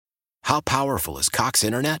How powerful is Cox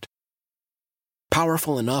Internet?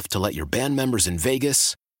 Powerful enough to let your band members in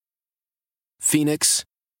Vegas, Phoenix,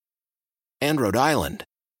 and Rhode Island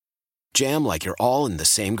jam like you're all in the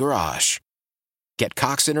same garage. Get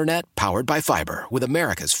Cox Internet powered by fiber with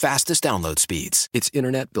America's fastest download speeds. It's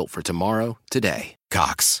internet built for tomorrow, today.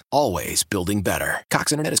 Cox, always building better.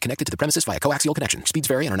 Cox Internet is connected to the premises via coaxial connection. Speeds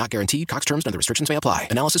vary and are not guaranteed. Cox terms and other restrictions may apply.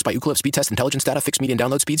 Analysis by Ookla Speed Test Intelligence Data. Fixed median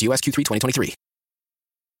download speeds. US Q3 2023.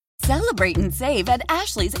 Celebrate and save at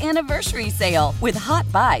Ashley's Anniversary Sale. With Hot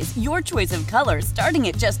Buys, your choice of colors starting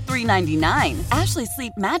at just $3.99. Ashley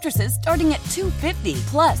Sleep mattresses starting at $2.50.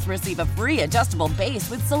 Plus, receive a free adjustable base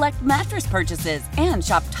with select mattress purchases. And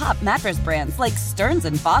shop top mattress brands like Stearns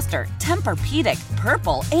 & Foster, Tempur-Pedic,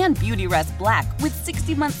 Purple, and Beautyrest Black with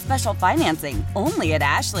 60-month special financing. Only at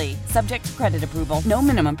Ashley. Subject to credit approval. No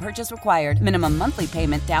minimum purchase required. Minimum monthly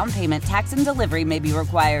payment, down payment, tax, and delivery may be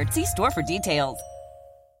required. See store for details.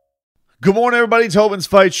 Good morning, everybody. Tobin's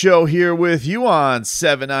Fight Show here with you on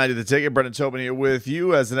 790 The Ticket. Brendan Tobin here with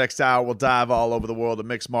you. As the next hour, we'll dive all over the world of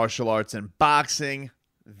mixed martial arts and boxing.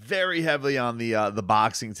 Very heavily on the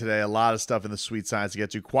boxing today. A lot of stuff in the sweet science to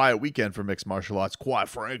get to. Quiet weekend for mixed martial arts, quite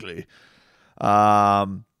frankly.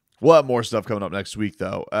 We'll have more stuff coming up next week,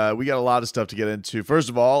 though. We got a lot of stuff to get into. First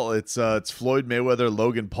of all, it's Floyd Mayweather,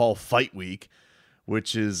 Logan Paul fight week,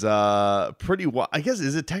 which is pretty wild. I guess,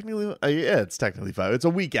 is it technically? Yeah, it's technically fight. It's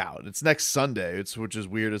a week out. It's next Sunday. Which is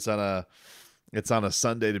weird. It's on a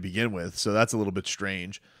Sunday to begin with, so that's a little bit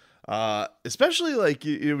strange. Especially like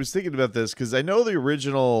I was thinking about this because I know the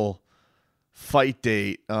original fight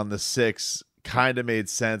date on the 6th kind of made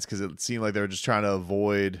sense because it seemed like they were just trying to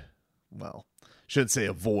avoid. Well, shouldn't say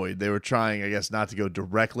avoid. They were trying, I guess, not to go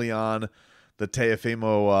directly on the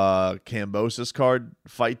Teofimo Kambosos card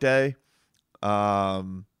fight day.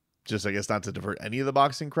 Just I guess not to divert any of the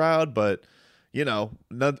boxing crowd, but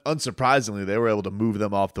unsurprisingly, they were able to move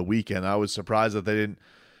them off the weekend. I was surprised that they didn't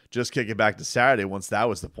just kick it back to Saturday once that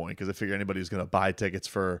was the point, because I figure anybody who's going to buy tickets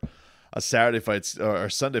for a Saturday fight or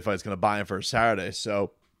a Sunday fight is going to buy them for a Saturday.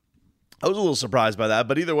 So I was a little surprised by that,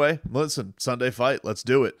 but either way, listen, Sunday fight, let's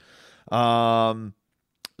do it.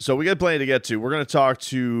 So we got plenty to get to. We're going to talk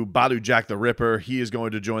to Badou Jack the Ripper. He is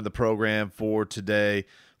going to join the program for today.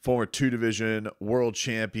 Former 2-division world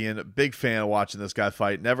champion. Big fan of watching this guy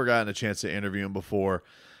fight. Never gotten a chance to interview him before.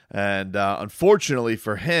 And unfortunately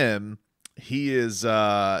for him, he is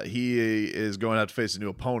going to have to face a new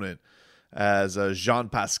opponent as Jean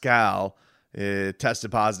Pascal tested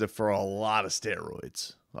positive for a lot of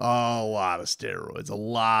steroids. A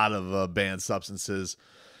lot of banned substances.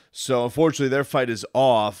 So unfortunately their fight is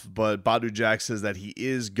off, but Badou Jack says that he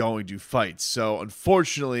is going to fight. So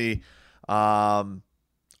unfortunately,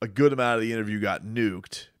 a good amount of the interview got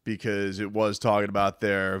nuked because it was talking about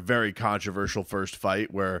their very controversial first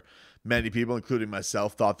fight where many people, including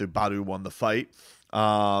myself, thought that Badou won the fight.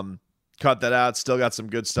 Cut that out. Still got some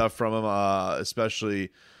good stuff from him, especially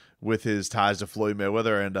with his ties to Floyd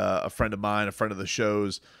Mayweather and a friend of mine, a friend of the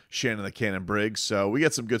show's, Shannon the Cannon Briggs. So we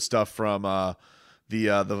get some good stuff from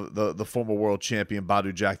the former world champion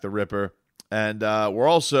Badou Jack the Ripper. And we're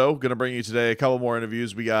also going to bring you today a couple more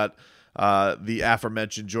interviews. We got the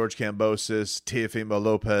aforementioned George Kambosos, Teofimo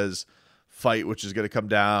Lopez fight, which is going to come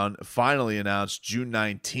down, finally announced June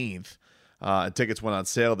 19th. And tickets went on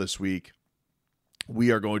sale this week.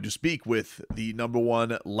 We are going to speak with the number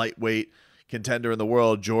one lightweight contender in the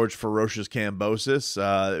world, George Ferocious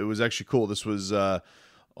Kambosos. It was actually cool. This was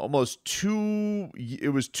almost 2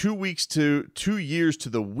 years to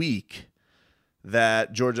the week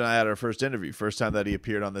that George and I had our first interview, first time that he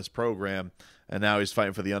appeared on this program. And now he's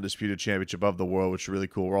fighting for the Undisputed Championship of the world, which is really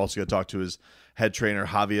cool. We're also going to talk to his head trainer,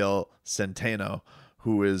 Javier Centeno,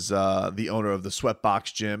 who is the owner of the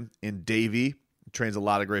Sweatbox Gym in Davie. He trains a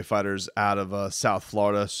lot of great fighters out of South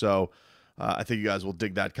Florida. So I think you guys will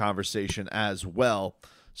dig that conversation as well.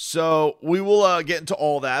 So we will get into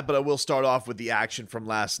all that, but I will start off with the action from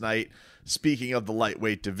last night. Speaking of the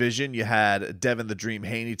lightweight division, you had Devin the Dream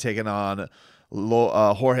Haney taking on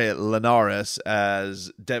Jorge Linares as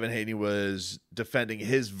Devin Haney was defending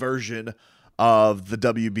his version of the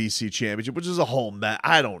WBC championship, which is a whole mess.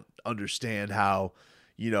 I don't understand how,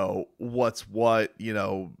 what's what,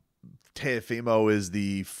 Teofimo is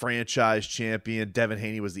the franchise champion. Devin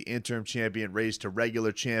Haney was the interim champion, raised to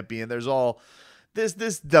regular champion. There's all this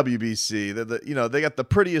WBC. They got the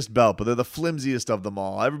prettiest belt, but they're the flimsiest of them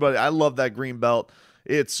all. Everybody, I love that green belt.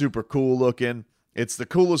 It's super cool looking. It's the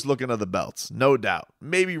coolest looking of the belts, no doubt.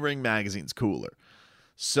 Maybe Ring Magazine's cooler.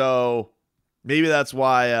 So maybe that's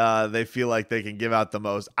why they feel like they can give out the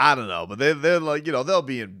most. I don't know, but they're like, they'll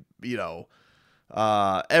be in,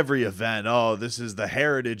 every event. Oh, this is the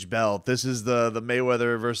Heritage belt. This is the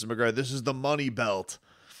Mayweather versus McGregor. This is the money belt.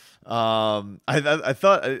 I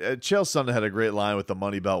thought Chael Sonnen had a great line with the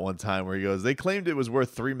money belt one time where he goes, they claimed it was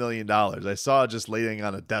worth $3 million. I saw it just laying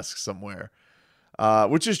on a desk somewhere,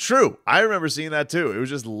 which is true. I remember seeing that too. It was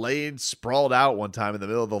just laid sprawled out one time in the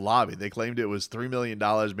middle of the lobby. They claimed it was $3 million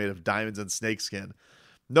made of diamonds and snakeskin.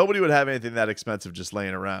 Nobody would have anything that expensive just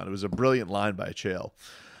laying around. It was a brilliant line by Chael.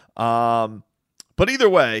 But either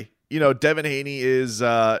way, Devin Haney is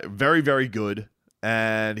very, very good,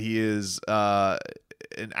 and he is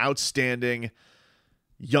an outstanding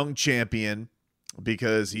young champion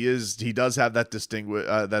because he does have that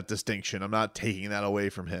distinction. I'm not taking that away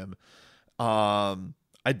from him.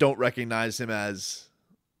 I don't recognize him as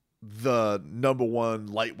the number one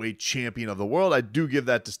lightweight champion of the world. I do give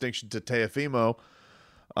that distinction to Teofimo.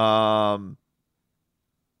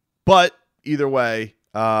 But either way,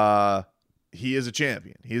 he is a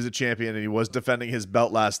champion. He is a champion, and he was defending his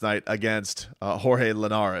belt last night against Jorge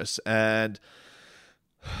Linares. And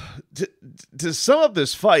to sum up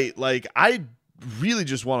this fight, I really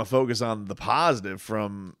just want to focus on the positive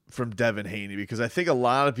from Devin Haney, because I think a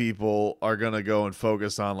lot of people are going to go and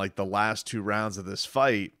focus on the last 2 rounds of this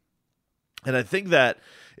fight. And I think that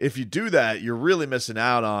if you do that, you're really missing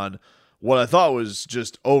out on what I thought was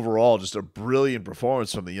just overall just a brilliant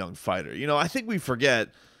performance from the young fighter. I think we forget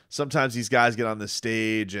sometimes these guys get on the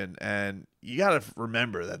stage and you got to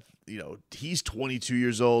remember that, he's 22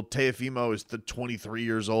 years old. Teofimo is 23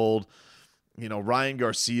 years old. Ryan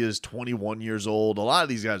Garcia is 21 years old. A lot of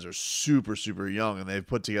these guys are super, super young, and they've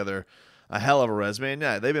put together a hell of a resume. And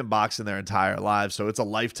yeah, they've been boxing their entire lives, so it's a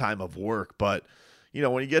lifetime of work. But,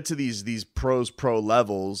 when you get to these pro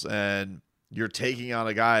levels and you're taking on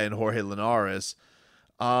a guy in Jorge Linares,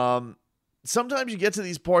 sometimes you get to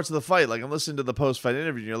these parts of the fight. I'm listening to the post-fight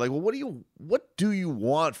interview, and you're like, well, what do you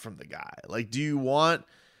want from the guy? Do you want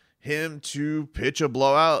him to pitch a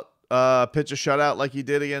blowout, pitch a shutout like he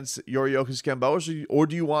did against Yuriorkis Kambosos, or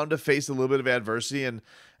do you want him to face a little bit of adversity and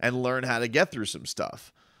learn how to get through some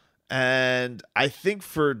stuff? And I think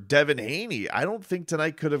for Devin Haney, I don't think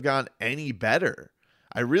tonight could have gone any better.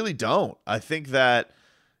 I really don't. I think that,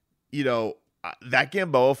 that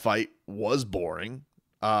Gamboa fight was boring.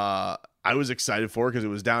 I was excited for it because it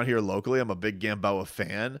was down here locally. I'm a big Gamboa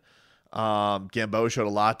fan. Gamboa showed a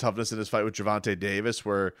lot of toughness in his fight with Gervonta Davis,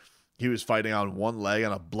 where he was fighting on one leg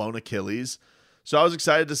on a blown Achilles. So I was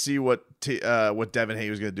excited to see what Devin Haney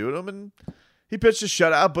was going to do to him, and he pitched a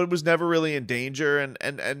shutout, but was never really in danger,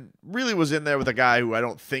 and really was in there with a guy who I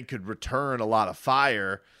don't think could return a lot of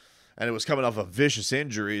fire, and it was coming off a vicious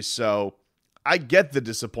injury. So I get the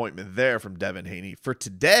disappointment there from Devin Haney. For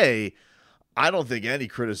today, I don't think any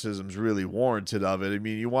criticism's really warranted of it. I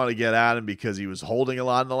mean, you want to get at him because he was holding a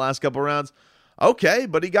lot in the last couple rounds. Okay,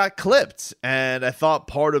 but he got clipped. And I thought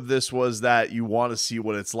part of this was that you want to see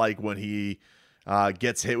what it's like when he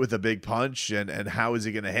gets hit with a big punch, and how is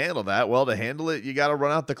he going to handle that? Well, to handle it, you got to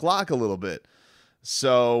run out the clock a little bit.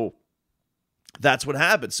 So that's what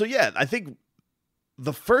happened. So yeah, I think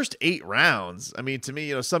the first 8 rounds, I mean, to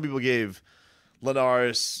me, some people gave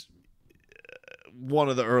Linares one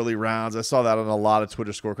of the early rounds. I saw that on a lot of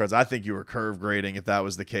Twitter scorecards. I think you were curve grading if that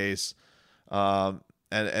was the case. And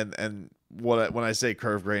when I say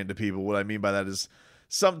curve grading to people, what I mean by that is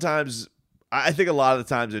sometimes I think a lot of the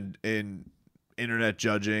times in internet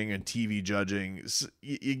judging and TV judging,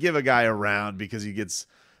 you give a guy a round because he gets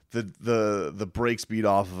the break speed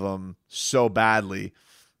off of him so badly,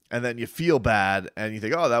 and then you feel bad and you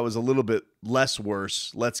think, oh, that was a little bit less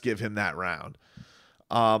worse. Let's give him that round.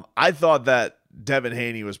 I thought that Devin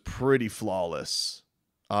Haney was pretty flawless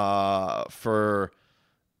for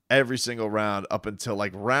every single round up until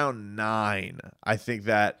round 9. I think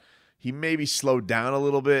that he maybe slowed down a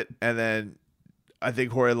little bit, and then I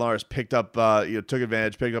think Jorge Linares picked up, took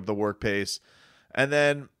advantage, picked up the work pace, and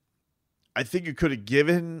then I think you could have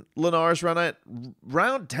given Linares round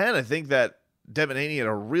 10. I think that Devin Haney had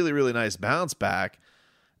a really, really nice bounce back,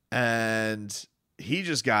 and he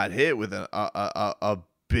just got hit with a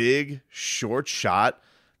big short shot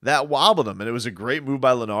that wobbled him, and it was a great move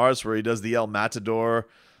by Linares where he does the El Matador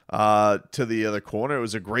to the other corner. It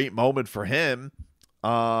was a great moment for him.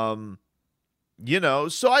 So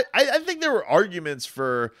I think there were arguments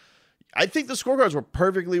for, I think the scorecards were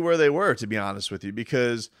perfectly where they were, to be honest with you,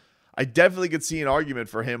 because I definitely could see an argument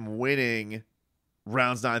for him winning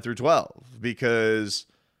rounds 9 through 12, because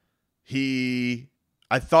I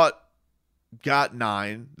thought got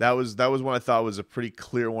 9. That was one I thought was a pretty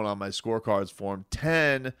clear one on my scorecards for him.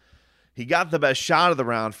 10, he got the best shot of the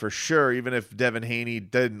round for sure, even if Devin Haney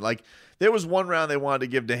didn't. There was one round they wanted to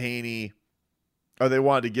give to Haney or they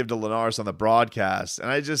wanted to give to Linares on the broadcast. And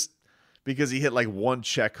I just, because he hit like one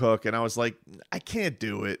check hook, and I was like, I can't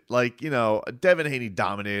do it. Like, Devin Haney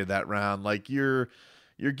dominated that round. Like, you're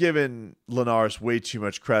giving Linares way too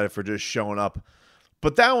much credit for just showing up.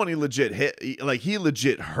 But that one he legit hit, he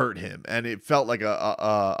legit hurt him, and it felt like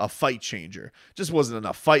a fight changer. Just wasn't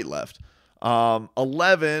enough fight left.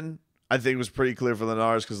 11, I think, was pretty clear for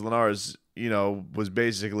Linares, because Linares, was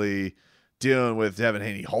basically dealing with Devin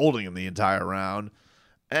Haney holding him the entire round.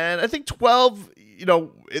 And I think 12,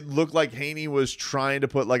 it looked like Haney was trying to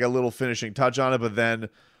put like a little finishing touch on it, but then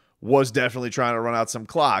was definitely trying to run out some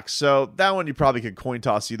clock. So that one you probably could coin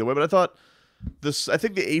toss either way. But I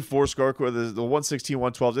think the 8-4 score, the 116,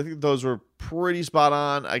 112, I think those were pretty spot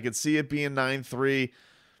on. I could see it being 9-3.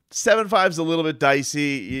 7-5 is a little bit dicey.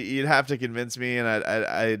 You'd have to convince me, and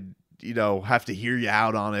I'd have to hear you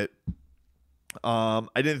out on it. I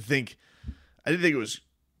didn't think it was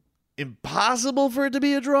impossible for it to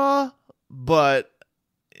be a draw, but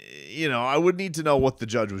I would need to know what the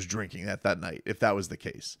judge was drinking at that night if that was the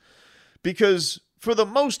case. Because for the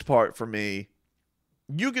most part, for me,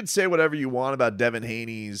 you could say whatever you want about Devin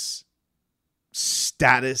Haney's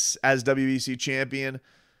status as WBC champion.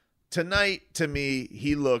 Tonight, to me,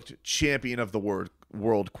 he looked champion of the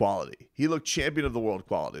world quality. He looked champion of the world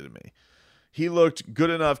quality to me. He looked good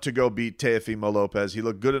enough to go beat Teofimo Lopez. He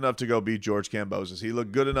looked good enough to go beat George Kambosos. He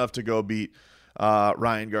looked good enough to go beat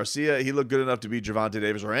Ryan Garcia. He looked good enough to beat Gervonta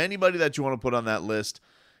Davis, or anybody that you want to put on that list.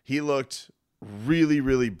 He looked really,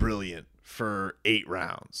 really brilliant for 8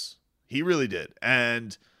 rounds. He really did.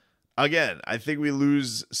 And again, I think we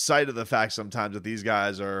lose sight of the fact sometimes that these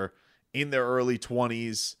guys are in their early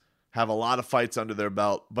 20s, have a lot of fights under their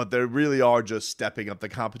belt, but they really are just stepping up the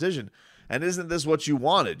competition. And isn't this what you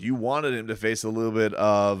wanted? You wanted him to face a little bit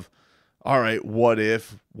of, all right, what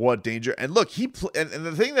if, what danger? And look, and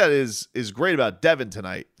the thing that is great about Devin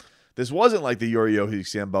tonight, this wasn't like the Yuri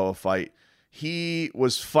Gamboa fight. He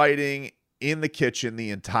was fighting in the kitchen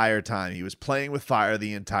the entire time. He was playing with fire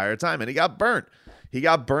the entire time, and he got burnt. He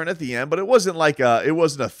got burnt at the end, but it wasn't like it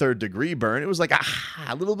wasn't a 3rd degree burn. It was like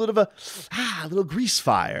a little bit of a little grease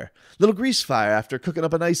fire after cooking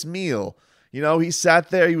up a nice meal. He sat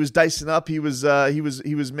there. He was dicing up. He was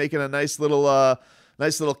making a nice little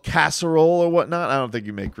casserole or whatnot. I don't think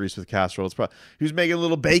you make grease with casserole. He was making a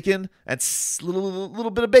little bacon, and little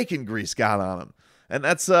bit of bacon grease got on him, and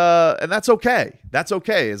that's okay. That's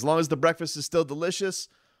okay as long as the breakfast is still delicious.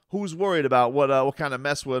 Who's worried about what kind of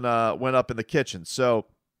mess went up in the kitchen? So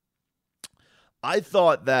I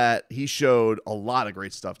thought that he showed a lot of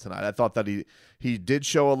great stuff tonight. I thought that he did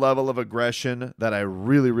show a level of aggression that I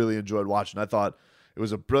really, really enjoyed watching. I thought it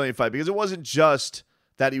was a brilliant fight because it wasn't just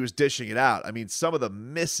that he was dishing it out. I mean, some of the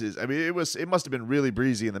misses, it must have been really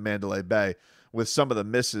breezy in the Mandalay Bay with some of the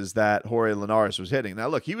misses that Jorge Linares was hitting. Now,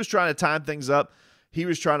 look, he was trying to time things up. He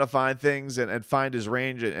was trying to find things and find his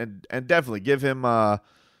range and definitely give him some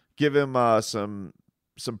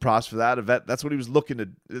props for that. That's what he was looking to.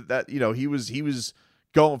 That he was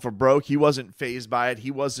going for broke. He wasn't fazed by it.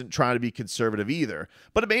 He wasn't trying to be conservative either.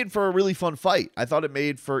 But it made for a really fun fight. I thought it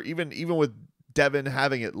made for even with Devin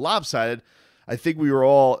having it lopsided. I think we were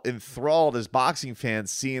all enthralled as boxing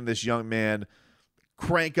fans seeing this young man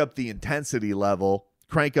crank up the intensity level,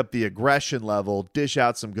 crank up the aggression level, dish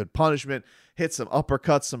out some good punishment, hit some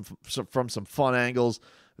uppercuts from some fun angles,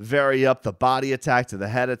 vary up the body attack to the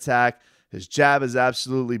head attack. His jab is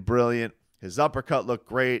absolutely brilliant. His uppercut looked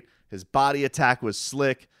great. His body attack was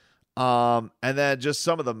slick. And then just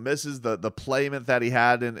some of the misses, the playment that he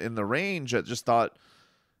had in the range, I just thought,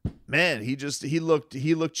 man, he looked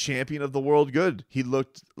champion of the world good. He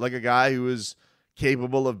looked like a guy who was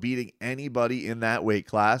capable of beating anybody in that weight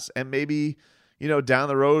class and maybe, down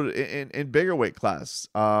the road in bigger weight class.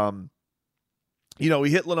 He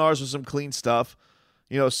hit Linares with some clean stuff.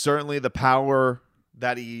 Certainly the power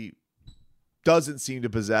that he doesn't seem to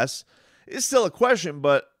possess is still a question,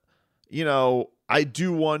 but, I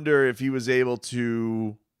do wonder if he was able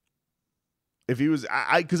to, because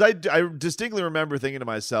I distinctly remember thinking to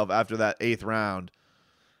myself after that 8th round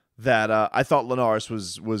that I thought Linares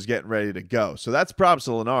was getting ready to go. So that's props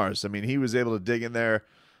to Linares. I mean, he was able to dig in there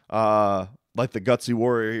like the gutsy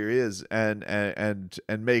warrior he is and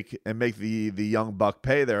make the young buck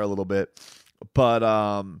pay there a little bit. But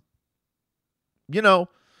I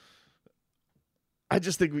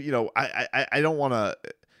just think I don't want to.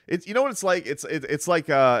 It's what it's like. It's like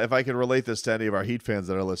if I could relate this to any of our Heat fans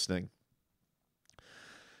that are listening.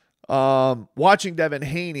 Watching Devin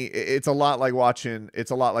Haney, it's a lot like watching Bam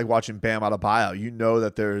Adebayo. You know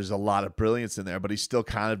that there's a lot of brilliance in there, but he's still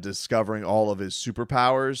kind of discovering all of his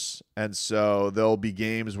superpowers. And so there'll be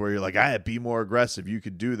games where you're like, be more aggressive. You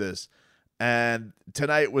could do this. And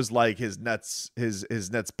tonight was like his Nets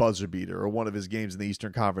buzzer beater, or one of his games in the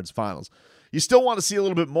Eastern Conference Finals. You still want to see a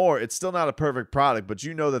little bit more. It's still not a perfect product, but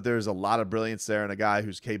you know that there's a lot of brilliance there, and a guy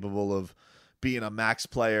who's capable of being a max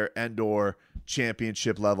player and/or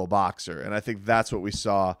championship level boxer. And I think that's what we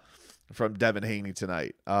saw from Devin Haney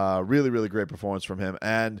tonight. Really, really great performance from him.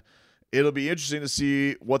 And it'll be interesting to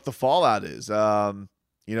see what the fallout is.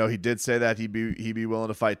 He did say that he'd be willing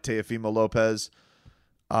to fight Teofimo Lopez.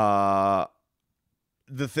 The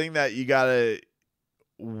thing that you gotta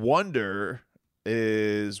wonder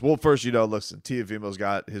is, well, first, listen, Teofimo's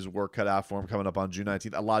got his work cut out for him coming up on June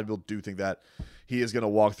 19th. A lot of people do think that he is going to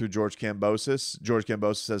walk through George Kambosos. George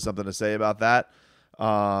Kambosos has something to say about that.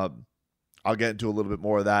 I'll get into a little bit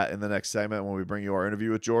more of that in the next segment when we bring you our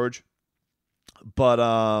interview with George. But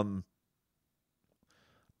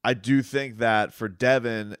I do think that for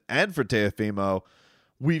Devin and for Teofimo,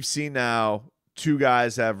 we've seen now two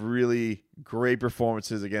guys have really great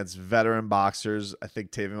performances against veteran boxers. I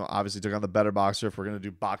think Teofimo obviously took on the better boxer if we're going to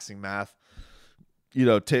do boxing math.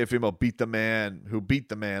 Teofimo beat the man,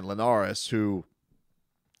 Linares, who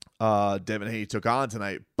Devin Haney took on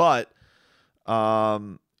tonight. But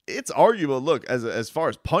it's arguable. Look, as far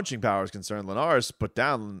as punching power is concerned, Linares put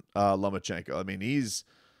down Lomachenko. I mean, he's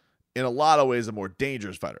in a lot of ways a more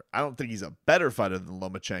dangerous fighter. I don't think he's a better fighter than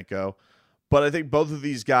Lomachenko, but I think both of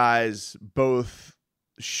these guys both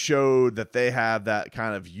showed that they have that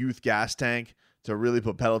kind of youth gas tank to really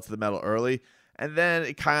put pedal to the metal early. And then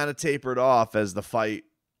it kind of tapered off as the fight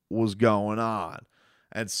was going on.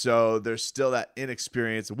 And so there's still that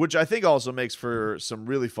inexperience, which I think also makes for some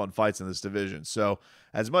really fun fights in this division. So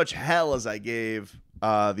as much hell as I gave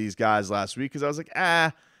these guys last week, because I was like,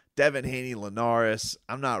 Devin Haney, Linares,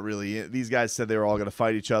 I'm not really these guys said they were all going to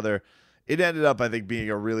fight each other. It ended up, I think, being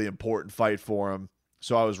a really important fight for them.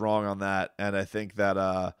 So I was wrong on that. And I think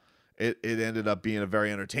that it ended up being a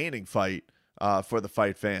very entertaining fight for the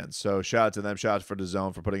fight fans. So shout out to them. Shout out for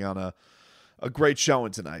DAZN for putting on a great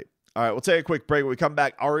showing tonight. All right, we'll take a quick break. When we come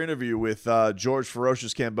back, our interview with George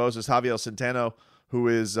Ferocious Kambosos, Javier Centeno, who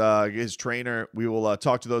is his trainer. We will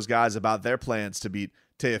talk to those guys about their plans to beat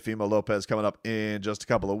Teofimo Lopez coming up in just a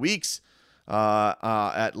couple of weeks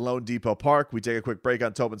at Lone Depot Park. We take a quick break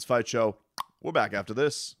on Tobin's Fight Show. We're back after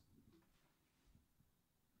this.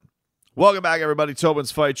 Welcome back, everybody.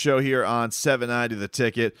 Tobin's Fight Show here on 790 The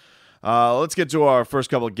Ticket. Let's get to our first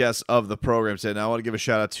couple of guests of the program today. Now, I want to give a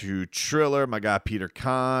shout out to Triller, my guy Peter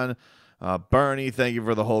Kahn, Bernie. Thank you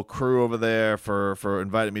for the whole crew over there for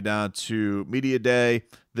inviting me down to Media Day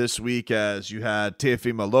this week, as you had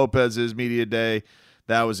Teofimo Lopez's Media Day.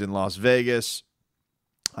 That was in Las Vegas.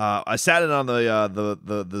 I sat in on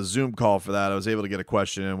the Zoom call for that. I was able to get a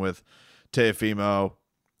question in with Teofimo,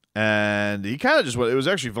 and he kind of just went. It was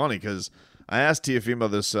actually funny because I asked Teofimo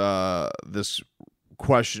this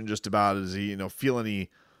question just about, is he feel any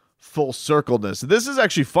full circledness. This is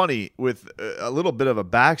actually funny with a little bit of a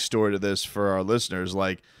backstory to this for our listeners.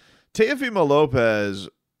 Like, Teofimo Lopez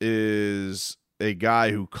is a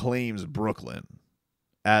guy who claims Brooklyn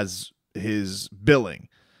as his billing,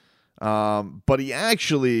 but he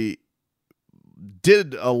actually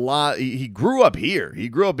did a lot. He grew up here. He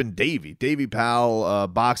grew up in Davie Powell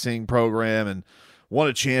boxing program, and won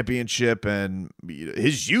a championship, and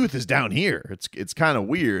his youth is down here. It's kind of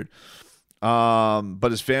weird.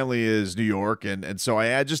 But his family is New York, and so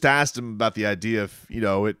I just asked him about the idea of,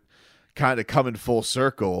 it kind of coming full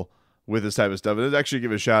circle with this type of stuff. And I'd actually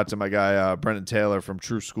give a shout out to my guy Brendan Taylor from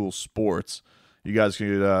True School Sports. You guys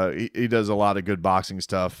can he does a lot of good boxing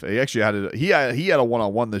stuff. He actually he had a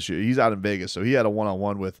one-on-one this year. He's out in Vegas, so he had a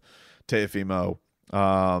one-on-one with Teofimo,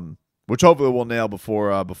 which hopefully we'll nail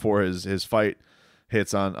before his fight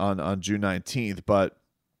hits on June 19th. But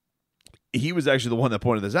he was actually the one that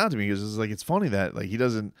pointed this out to me, because it's funny that he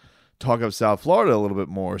doesn't talk of South Florida a little bit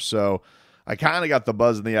more. So I kind of got the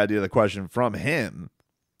buzz and the idea of the question from him,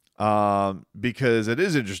 because it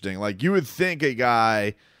is interesting. Like, you would think a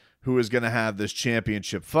guy who is going to have this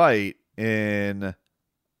championship fight in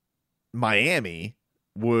Miami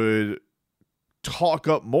would talk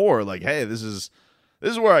up more, like, hey, this is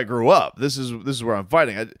where I grew up. This is where I'm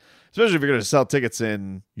fighting. Especially if you're going to sell tickets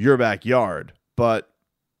in your backyard. But,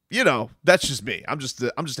 that's just me. I'm just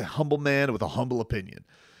a humble man with a humble opinion.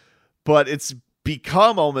 But it's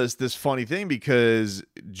become almost this funny thing, because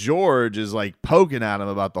George is poking at him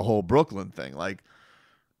about the whole Brooklyn thing. Like,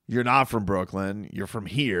 you're not from Brooklyn. You're from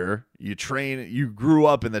here. You grew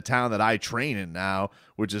up in the town that I train in now,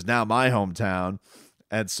 which is now my hometown.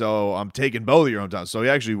 And so I'm taking both of your hometowns. So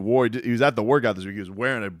he was at the workout this week. He was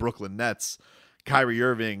wearing a Brooklyn Nets Kyrie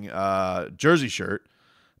Irving jersey shirt.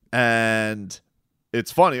 And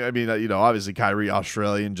it's funny. I mean, obviously Kyrie,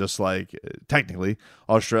 Australian, just like technically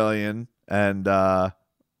Australian, and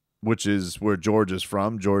which is where George is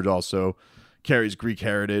from. George also carries Greek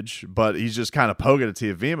heritage, but he's just kind of poking at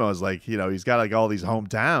Teofimo as like, he's got like all these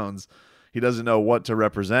hometowns. He doesn't know what to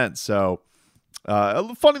represent. So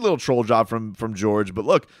a funny little troll job from George. But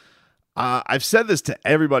look, I've said this to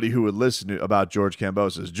everybody who would listen about George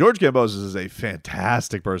Kambosos. George Kambosos is a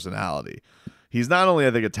fantastic personality. He's not only,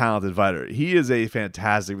 I think, a talented fighter, he is a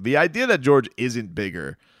fantastic. The idea that George isn't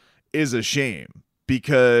bigger is a shame,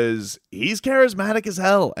 because he's charismatic as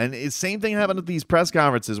hell. And the same thing happened at these press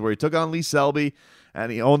conferences where he took on Lee Selby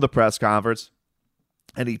and he owned the press conference.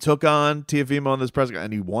 And he took on Teofimo in this press conference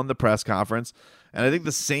and he won the press conference. And I think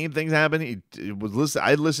the same things happened.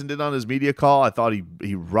 I listened in on his media call. I thought he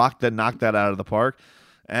knocked that out of the park.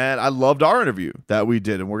 And I loved our interview that we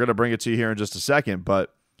did. And we're going to bring it to you here in just a second.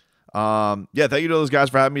 But thank you to those guys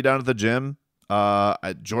for having me down at the gym.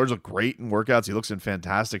 George looked great in workouts. He looks in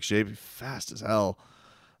fantastic shape. He's fast as hell.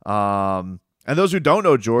 And those who don't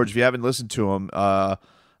know George, if you haven't listened to him,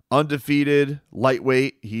 undefeated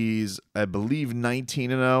lightweight. He's, I believe,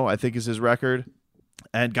 19-0, I think is his record,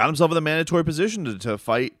 and got himself in the mandatory position to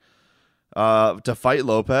fight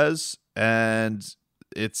Lopez. And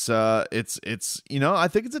it's I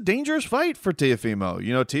think it's a dangerous fight for Teofimo.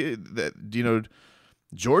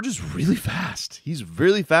 George is really fast. He's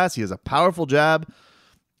really fast. He has a powerful jab.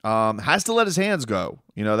 Has to let his hands go.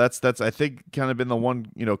 That's I think kind of been the one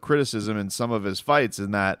criticism in some of his fights,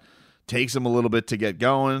 in that takes him a little bit to get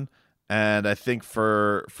going. And I think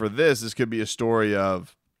for this could be a story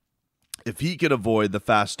of, if he could avoid the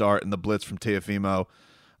fast start and the blitz from Teofimo,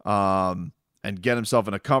 and get himself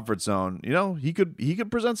in a comfort zone, he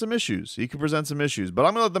could present some issues. But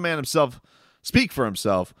I'm gonna let the man himself speak for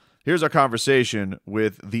himself. Here's our conversation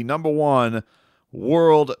with the #1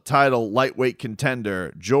 world title lightweight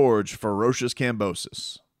contender, George Ferocious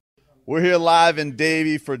Kambosos. We're here live in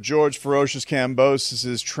Davie for George Ferocious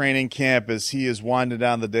Kambosos' training camp as he is winding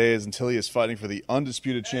down the days until he is fighting for the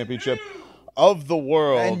undisputed championship of the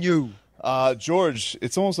world. And you. George,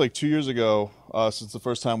 it's almost like 2 years ago since the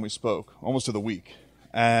first time we spoke, almost to the week.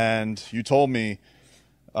 And you told me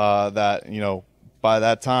that, by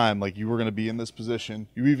that time, like, you were going to be in this position.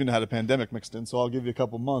 You even had a pandemic mixed in, so I'll give you a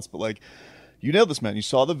couple months. But, like, you nailed this, man. You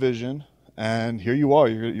saw the vision, and here you are.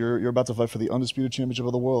 You're about to fight for the undisputed championship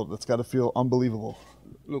of the world. That's got to feel unbelievable.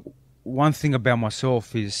 Look, one thing about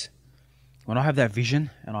myself is when I have that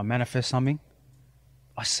vision and I manifest something,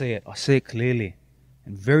 I see it. I see it clearly.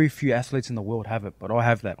 And very few athletes in the world have it, but I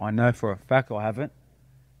have that. I know for a fact I have it.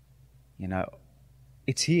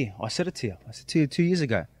 It's here. I said it to you. I said to you 2 years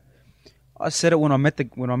ago. I said it when I met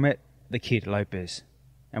the kid Lopez,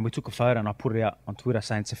 and we took a photo and I put it out on Twitter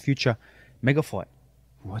saying it's a future mega fight.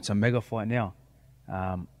 Well, it's a mega fight now.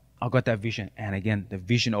 I got that vision, and again, the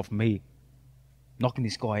vision of me knocking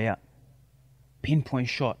this guy out, pinpoint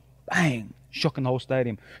shot, bang, shocking the whole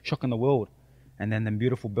stadium, shocking the world, and then the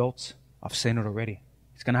beautiful belts. I've seen it already.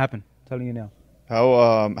 It's gonna happen. I'm telling you now.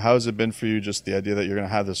 How has it been for you, just the idea that you're gonna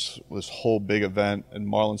have this whole big event in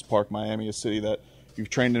Marlins Park, Miami, a city that you've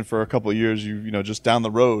trained in for a couple of years, just down the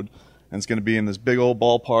road, and it's going to be in this big old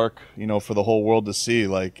ballpark, for the whole world to see.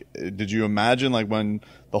 Like, did you imagine, like, when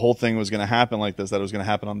the whole thing was going to happen like this, that it was going to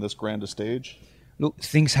happen on this grand stage? Look,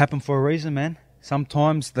 things happen for a reason, man.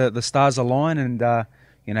 Sometimes the stars align and,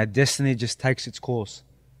 destiny just takes its course.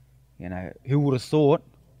 Who would have thought?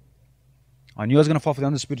 I knew I was going to fight for the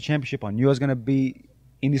Undisputed Championship. I knew I was going to be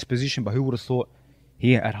in this position, but who would have thought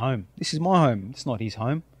here at home? This is my home. It's not his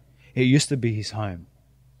home. It used to be his home.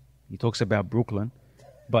 He talks about Brooklyn,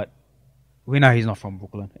 but we know he's not from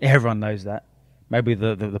Brooklyn. Everyone knows that. Maybe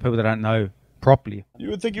the people that don't know properly. You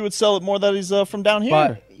would think you would sell it more that he's from down here.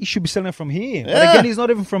 But he should be selling it from here. Yeah. But again, he's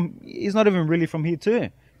not even really from here too,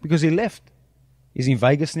 because he left. He's in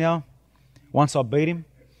Vegas now. Once I beat him,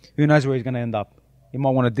 who knows where he's going to end up. He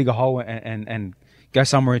might want to dig a hole and go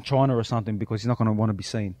somewhere in China or something, because he's not going to want to be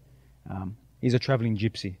seen. He's a traveling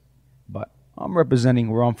gypsy. But I'm representing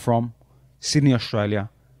where I'm from, Sydney, Australia,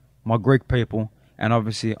 my Greek people, and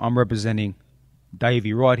obviously I'm representing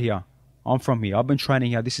Davie right here. I'm from here. I've been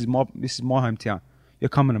training here. This is my hometown. You're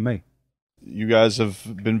coming to me. You guys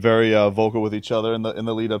have been very vocal with each other in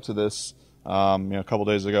the lead up to this. A couple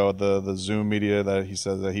days ago at the Zoom media, that he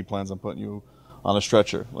said that he plans on putting you on a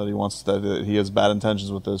stretcher, that he has bad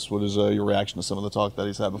intentions with this. What is your reaction to some of the talk that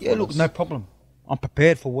he's had before? Yeah, look, no problem. I'm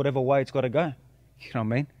prepared for whatever way it's got to go. You know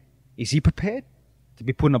what I mean? Is he prepared to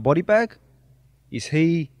be put in a body bag? Is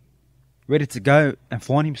he ready to go and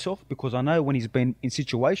find himself? Because I know when he's been in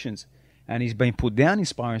situations and he's been put down in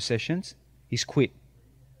sparring sessions, he's quit.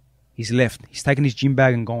 He's left. He's taken his gym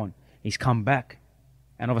bag and gone. He's come back.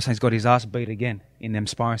 And all of a sudden he's got his ass beat again in them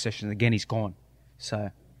sparring sessions. Again, he's gone.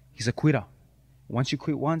 So he's a quitter. Once you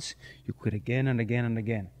quit once, you quit again and again and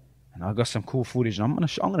again. And I've got some cool footage. And I'm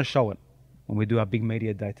gonna show it when we do our big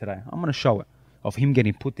media day today. I'm going to show it of him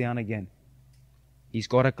getting put down again. He's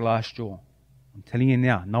got a glass jaw. I'm telling you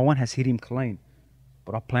now, no one has hit him clean.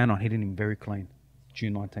 But I plan on hitting him very clean,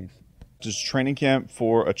 June 19th. Just training camp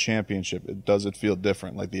for a championship, does it feel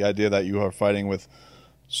different? Like the idea that you are fighting with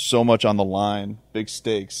so much on the line, big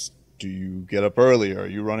stakes. Do you get up earlier? Are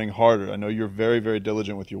you running harder? I know you're very, very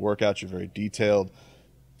diligent with your workouts. You're very detailed.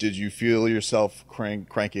 Did you feel yourself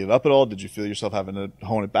cranking it up at all? Did you feel yourself having to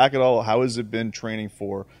hone it back at all? How has it been training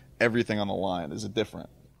for everything on the line? Is it different?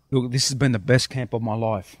 Look, this has been the best camp of my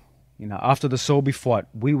life. You know, after the Selby fight,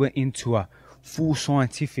 we went into a full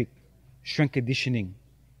scientific strength conditioning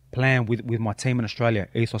plan with my team in Australia,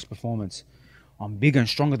 Ethos Performance. I'm bigger and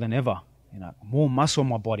stronger than ever. You know, more muscle on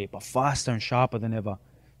my body, but faster and sharper than ever.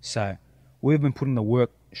 So we've been putting the work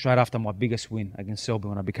straight after my biggest win against Selby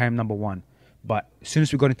when I became #1. But as soon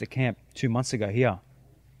as we got into camp 2 months ago here,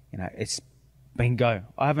 you know, it's been go.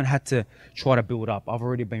 I haven't had to try to build up. I've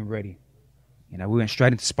already been ready. You know, we went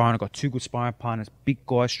straight into sparring. I got 2 good sparring partners, big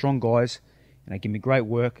guys, strong guys. You know, give me great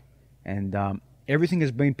work. And everything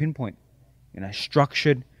has been pinpoint. You know,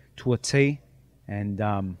 structured to a T. And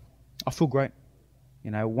I feel great.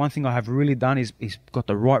 You know, one thing I have really done is got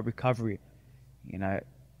the right recovery. You know,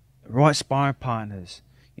 right sparring partners.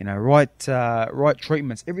 You know, right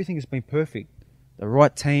treatments. Everything has been perfect. The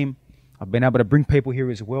right team. I've been able to bring people here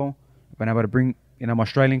as well. I've been able to bring, you know, my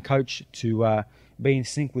Australian coach to be in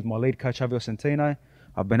sync with my lead coach, Javier Centeno.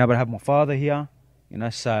 I've been able to have my father here. You know,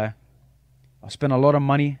 so I spent a lot of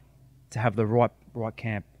money to have the right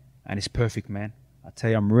camp, and it's perfect, man. I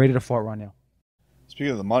tell you, I'm ready to fight right now.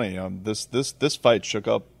 Speaking of the money, this fight shook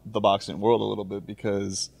up the boxing world a little bit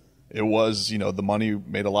because it was, you know, the money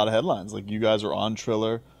made a lot of headlines. Like, you guys are on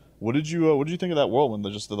Triller. What did you think of that whirlwind?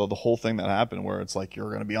 The whole thing that happened, where it's like you're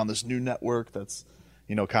going to be on this new network that's,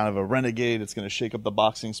 you know, kind of a renegade. It's going to shake up the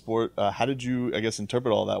boxing sport. How did you, I guess,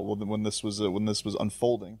 interpret all that when this was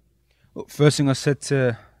unfolding? Well, first thing I said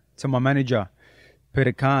to my manager,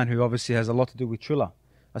 Peter Khan, who obviously has a lot to do with Triller,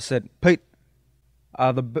 I said, Pete,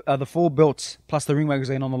 are the 4 belts plus the Ring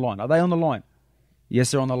Magazine on the line? Are they on the line?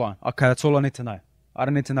 Yes, they're on the line. Okay, that's all I need to know. I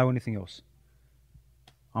don't need to know anything else.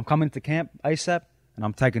 I'm coming to camp ASAP, and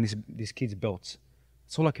I'm taking this kid's belts.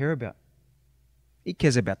 That's all I care about. He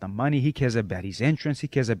cares about the money. He cares about his entrance. He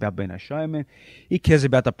cares about being a showman. He cares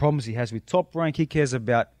about the problems he has with Top Rank. He cares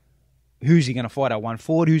about who's he going to fight at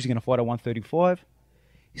 140, who's he going to fight at 135.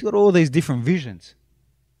 He's got all these different visions,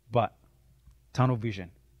 but tunnel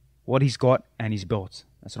vision. What he's got and his belts.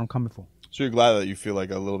 That's what I'm coming for. So you're glad that you feel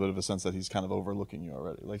like a little bit of a sense that he's kind of overlooking you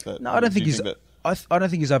already, like that. No, I don't think he's. I don't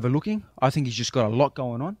think he's overlooking. I think he's just got a lot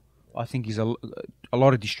going on. I think he's a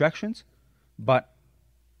lot of distractions, but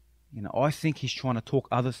you know, I think he's trying to talk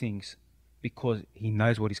other things because he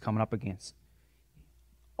knows what he's coming up against.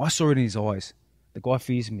 I saw it in his eyes. The guy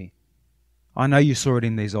fears me. I know you saw it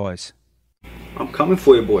in these eyes. I'm coming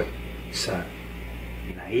for you, boy. So,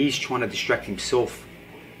 you know, he's trying to distract himself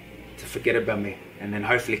to forget about me, and then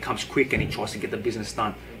hopefully it comes quick and he tries to get the business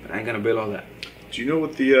done. But it ain't gonna be like that. Do you know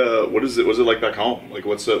what the what is it? Was it like back home? Like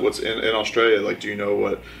what's in Australia? Like, do you know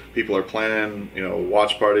what people are planning? You know,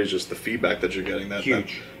 watch parties, just the feedback that you're getting.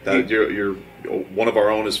 Huge. That you're one of our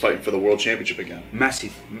own is fighting for the world championship again.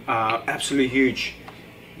 Massive, absolutely huge.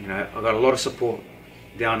 You know, I got a lot of support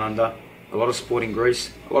down under, a lot of support in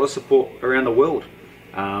Greece, a lot of support around the world.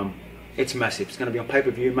 It's massive. It's going to be on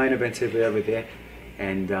pay-per-view, main event TV over there,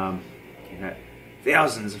 and you know,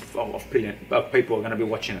 thousands of people are going to be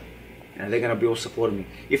watching it. You know, they're going to be all supporting me.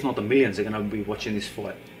 If not the millions, they're going to be watching this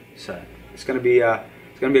fight. So it's going to be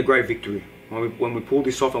a great victory when we pull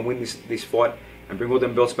this off and win this fight and bring all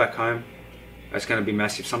them belts back home. It's going to be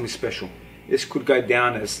massive, something special. This could go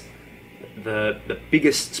down as the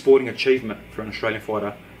biggest sporting achievement for an Australian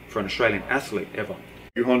fighter, for an Australian athlete ever.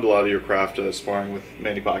 You honed a lot of your craft sparring with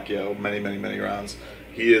Manny Pacquiao, many rounds.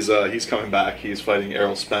 He's coming back. He's fighting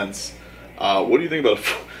Errol Spence. What do you think about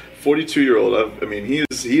a 42-year-old? I mean, he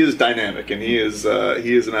is dynamic, and he is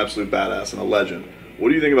an absolute badass and a legend. What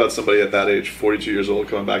do you think about somebody at that age, 42 years old,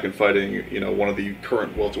 coming back and fighting, one of the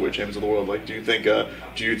current welterweight champions of the world? Like, do you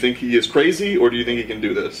think he is crazy, or do you think he can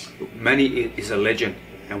do this? Manny is a legend,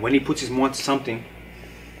 and when he puts his mind to something,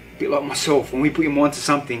 a bit like myself, when we put your mind to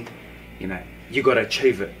something, you got to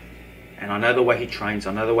achieve it. And I know the way he trains,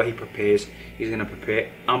 I know the way he prepares. He's going to prepare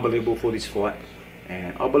unbelievable for this fight,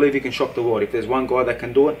 and I believe he can shock the world. If there's one guy that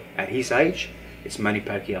can do it at his age, it's Manny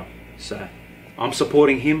Pacquiao. So I'm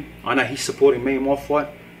supporting him. I know he's supporting me in my fight,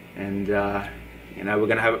 and we're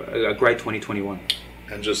going to have a great 2021.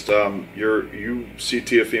 And just you see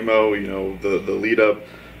Teofimo, the lead up,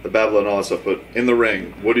 the battle and all that stuff. But in the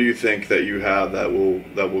ring, what do you think that you have that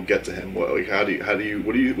will get to him? What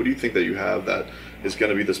do you think that you have that is going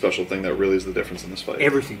to be the special thing that really is the difference in this fight?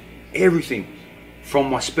 Everything, from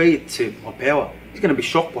my speed to my power. He's going to be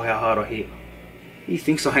shocked by how hard I hit. He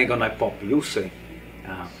thinks I ain't got no pop, but you'll see.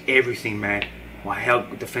 Everything, man. How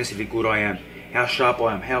defensively good I am, how sharp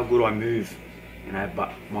I am, how good I move.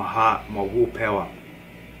 But my heart, my willpower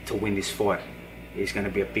to win this fight is going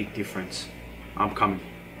to be a big difference. I'm coming.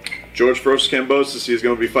 George Ferocious Kambosos, he's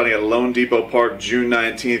going to be fighting at Lone Depot Park June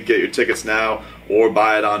 19th. Get your tickets now or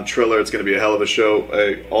buy it on Triller. It's going to be a hell of a show.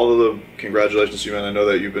 Hey, all of the congratulations to you, man. I know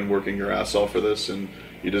that you've been working your ass off for this, and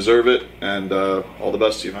you deserve it. And all the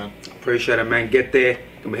best to you, man. Appreciate it, man. Get there.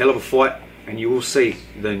 It's going to be a hell of a fight, and you will see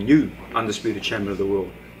the new undisputed champion of the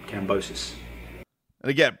world, Kambosos. And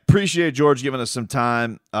again, appreciate George giving us some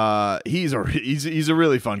time. He's a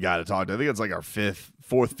really fun guy to talk to. I think it's like our fifth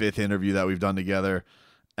interview that we've done together.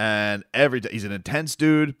 And he's an intense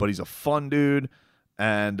dude, but he's a fun dude.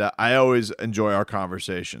 And I always enjoy our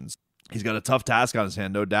conversations. He's got a tough task on his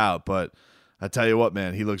hand, no doubt. But I tell you what,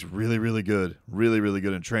 man, he looks really, really good. Really, really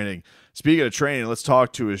good in training. Speaking of training, let's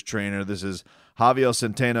talk to his trainer. This is Javier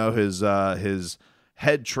Centeno, his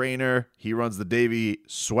head trainer. He runs the Davey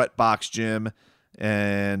Sweatbox Gym.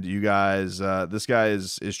 And you guys, this guy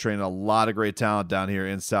is training a lot of great talent down here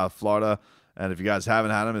in South Florida. And if you guys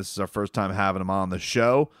haven't had him, this is our first time having him on the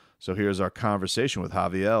show. So here's our conversation with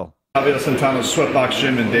Javier. Javier Centeno, Sweatbox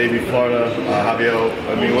Gym in Davie, Florida.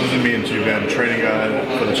 Javier, what does it mean to you, man, training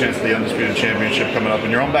for the chance of the Undisputed Championship coming up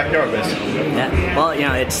in your own backyard, basically? Yeah, well,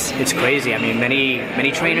 it's crazy.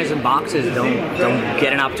 Many trainers and boxers don't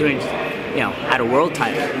get an opportunity, at a world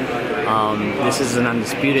title. This is an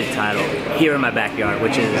undisputed title here in my backyard,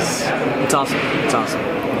 which is it's awesome. It's awesome.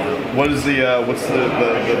 What's the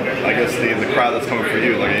crowd that's coming for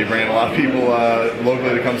you? Like, are you bringing a lot of people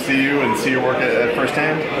locally to come see you and see your work at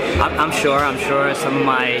firsthand? I'm sure some of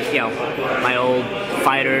my old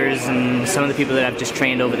fighters and some of the people that I've just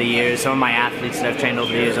trained over the years, some of my athletes that I've trained over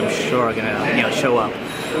the years, I'm sure are gonna show up.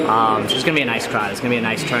 So it's gonna be a nice crowd. It's gonna be a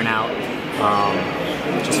nice turnout.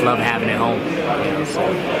 Just love having it home. So.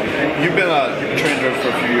 You've been training George for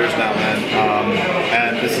a few years now, man,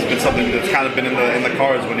 and this has been something that's kind of been in the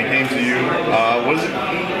cards when he came to you. What does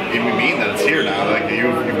it even mean that it's here now? Like,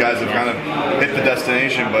 you guys have kind of hit the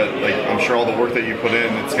destination, but like, I'm sure all the work that you put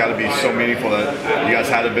in, it's got to be so meaningful that you guys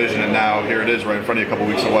had a vision, and now here it is, right in front of you, a couple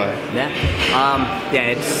weeks away.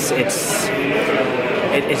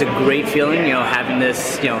 It's a great feeling, having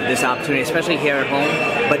this, this opportunity, especially here at home.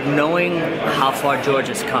 But knowing how far George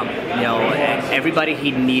has come, everybody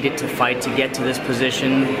he needed to fight to get to this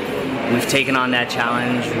position, we've taken on that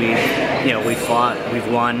challenge. We fought, we've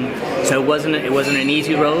won. So it wasn't an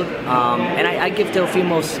easy road. And I give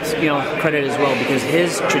Teofimo's credit as well, because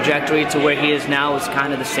his trajectory to where he is now is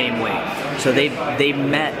kind of the same way. So they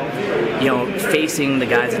met, facing the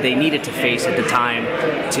guys that they needed to face at the time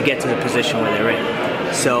to get to the position where they're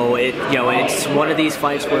in. So it's one of these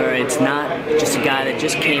fights where it's not just a guy that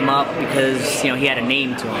just came up because he had a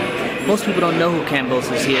name to him. Most people don't know who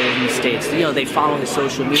Kambosos is here in the States. They follow his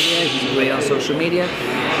social media. He's great on social media,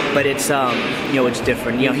 but it's it's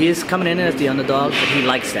different. He is coming in as the underdog, but he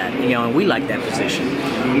likes that. And we like that position.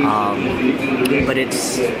 But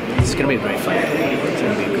it's gonna be a great fight. It's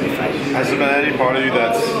gonna be a great fight. Has there been any part of you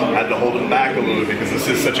that's had to hold him back a little bit, because this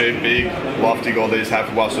is such a big, lofty goal they just have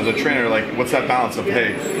to watch? So as a trainer, like, what's that balance of,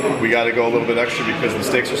 hey, we got to go a little bit extra because the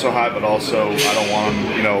stakes are so high, but also I don't want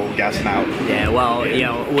him, gassing out? Yeah, well,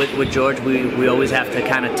 with George, we always have to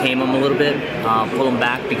kind of tame him a little bit, pull him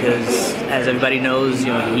back, because as everybody knows,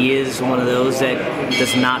 he is one of those that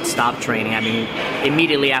does not stop training.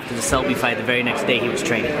 Immediately after the Selby fight, the very next day he was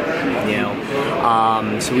training.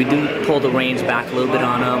 So we do pull the reins back a little bit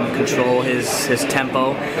on him, control his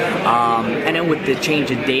tempo, and then with the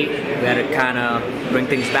change of date, we had to kind of bring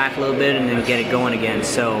things back a little bit and then get it going again.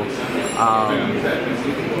 So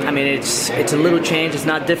it's a little change. It's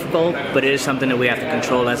not difficult, but it is something that we have to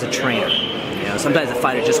control as a trainer. sometimes the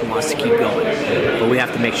fighter just wants to keep going, but we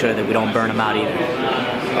have to make sure that we don't burn him out either.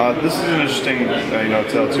 This is an interesting,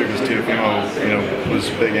 tale too, because Teofimo, was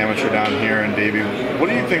a big amateur down here in Davie. What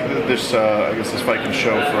do you think that this fight can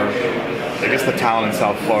show for, the talent in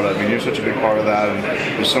South Florida? I mean, you're such a big part of that, and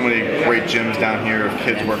there's so many great gyms down here of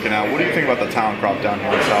kids working out. What do you think about the talent crop down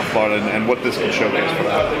here in South Florida, and what this can showcase for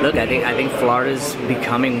that? Look, I think Florida's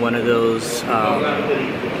becoming one of those,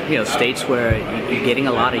 states where you're getting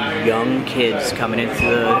a lot of young kids coming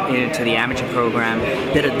into the amateur program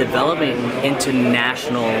that are developing into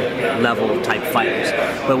national level type fighters.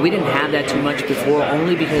 But we didn't have that too much before,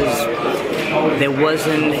 only because there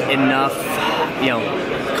wasn't enough,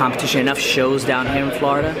 competition, enough shows down here in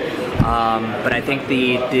Florida. But I think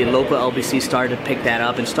the local LBC started to pick that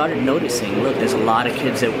up and started noticing, look, there's a lot of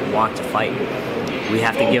kids that want to fight. We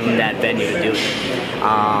have to give them that venue to do it.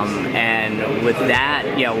 And with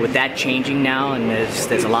that changing now, and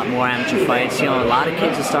there's a lot more amateur fights, a lot of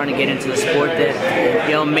kids are starting to get into the sport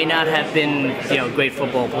that, may not have been, great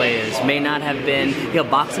football players, may not have been,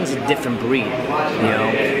 boxing's a different breed.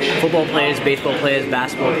 Football players, baseball players,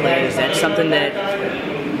 basketball players, that's something that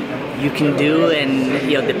you can do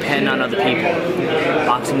and depend on other people.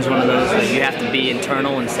 Boxing's one of those that you have to be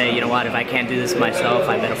internal and say, if I can't do this myself,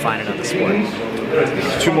 I better find another sport.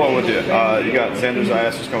 Two more with you. You got Xander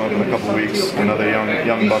Zayas who's coming up in a couple of weeks, another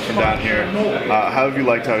young buck from down here. How have you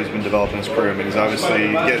liked how he's been developing his career? I mean, he's obviously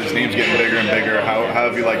his name's getting bigger and bigger. How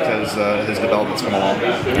have you liked his developments come along?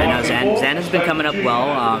 Xander's been coming up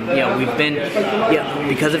well. We've been,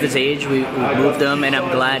 because of his age, we moved him, and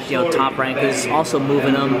I'm glad Top Rank is also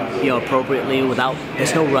moving him, appropriately.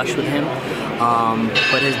 There's no rush with him.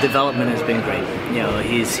 But his development has been great.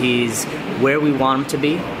 He's where we want him to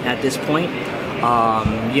be at this point.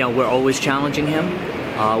 We're always challenging him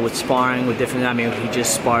with sparring, with different. He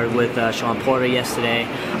just sparred with Sean Porter yesterday,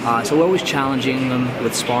 so we're always challenging him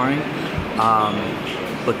with sparring,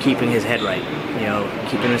 but keeping his head right.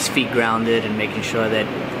 Keeping his feet grounded and making sure that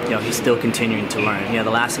he's still continuing to learn. The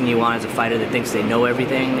last thing you want is a fighter that thinks they know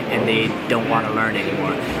everything and they don't want to learn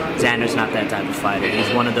anymore. Xander's not that type of fighter.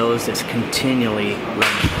 He's one of those that's continually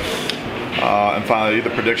learning. And finally, the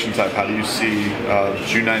prediction type. How do you see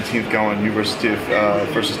June 19th going? You versus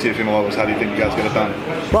Teofimo Lopez. How do you think you guys get it done?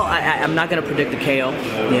 Well, I'm not going to predict the KO,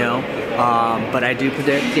 but I do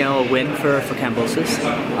predict a win for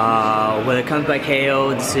Kambosos. Whether it comes by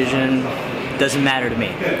KO, decision, doesn't matter to me.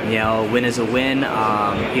 A win is a win.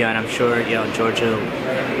 And I'm sure Georgia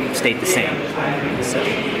will state the same. So.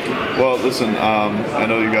 Well, listen, I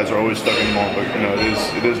know you guys are always stuck in the moment, but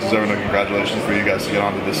it is deserving of congratulations for you guys to get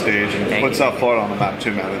onto this stage and put South Florida on the map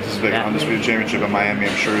too, man. This is a big undisputed championship in Miami.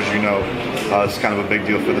 I'm sure, as you know, it's kind of a big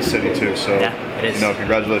deal for the city too. So, it is.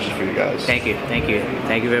 Congratulations for you guys. Thank you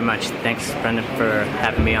very much. Thanks, Brendan, for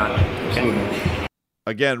having me on. Absolutely.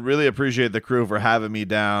 Again, really appreciate the crew for having me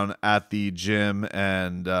down at the gym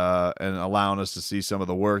and allowing us to see some of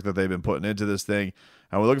the work that they've been putting into this thing.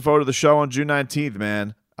 And we're looking forward to the show on June 19th,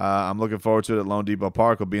 man. I'm looking forward to it at Lone Depot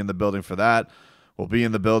Park. We'll be in the building for that. We'll be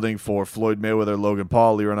in the building for Floyd Mayweather, Logan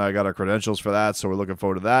Paul. Leroy and I got our credentials for that, so we're looking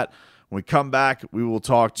forward to that. When we come back, we will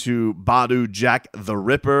talk to Badou Jack the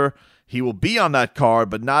Ripper. He will be on that card,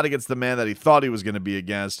 but not against the man that he thought he was going to be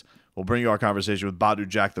against. We'll bring you our conversation with Badou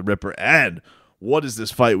Jack the Ripper. And what is this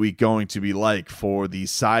fight week going to be like for the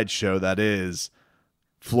sideshow that is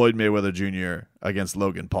Floyd Mayweather Jr. against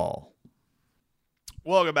Logan Paul?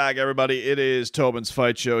 Welcome back, everybody. It is Tobin's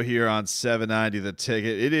Fight Show here on 790 The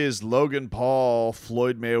Ticket. It is Logan Paul,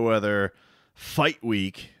 Floyd Mayweather Fight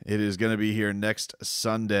Week. It is going to be here next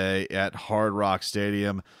Sunday at Hard Rock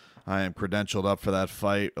Stadium. I am credentialed up for that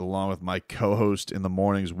fight along with my co-host in the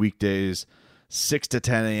mornings, weekdays, 6 to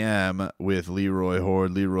 10 a.m. with Leroy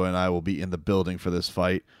Horde. Leroy and I will be in the building for this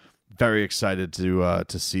fight. Very excited to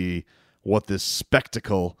see what this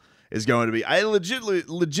spectacle is going to be. I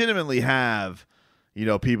legitimately have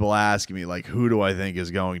people asking me, like, who do I think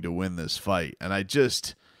is going to win this fight? And I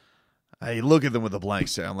look at them with a blank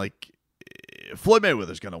stare. I'm like, Floyd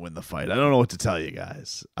Mayweather's going to win the fight. I don't know what to tell you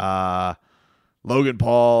guys. Logan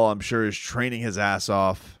Paul, I'm sure, is training his ass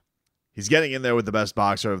off. He's getting in there with the best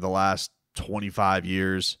boxer of the last 25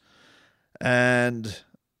 years. And,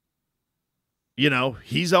 he's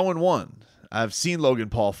 0-1. I've seen Logan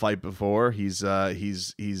Paul fight before. He's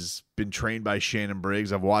been trained by Shannon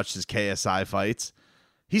Briggs. I've watched his KSI fights.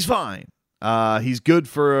 He's fine. He's good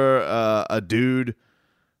for a dude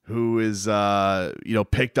who is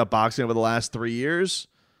picked up boxing over the last 3 years,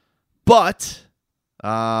 but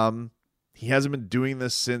he hasn't been doing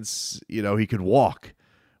this since he could walk,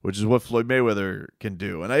 which is what Floyd Mayweather can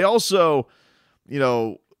do. And I also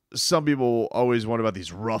some people always wonder about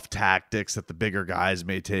these rough tactics that the bigger guys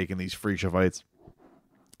may take in these freak show fights.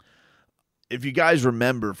 If you guys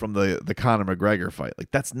remember from the Conor McGregor fight,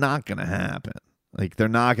 like that's not going to happen. Like they're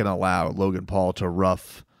not going to allow Logan Paul to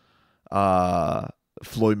rough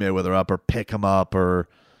Floyd Mayweather up or pick him up or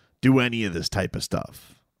do any of this type of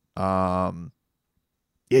stuff. Yeah,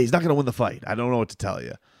 he's not going to win the fight. I don't know what to tell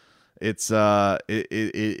you. It's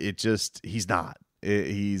it just he's not.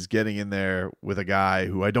 He's getting in there with a guy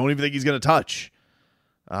who I don't even think he's going to touch.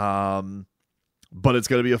 But it's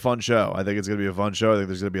going to be a fun show. I think it's going to be a fun show. I think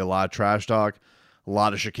there's going to be a lot of trash talk, a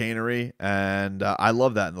lot of chicanery, and I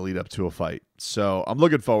love that in the lead up to a fight. So I'm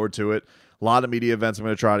looking forward to it. A lot of media events I'm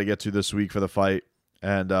going to try to get to this week for the fight,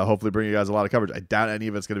 and hopefully bring you guys a lot of coverage. I doubt any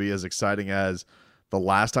of it's going to be as exciting as the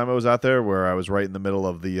last time I was out there, where I was right in the middle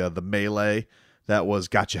of the melee that was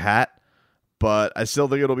Gotcha Hat. But I still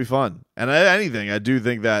think it'll be fun. And I do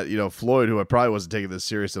think that, Floyd, who I probably wasn't taking this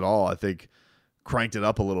serious at all, I think cranked it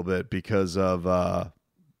up a little bit because of that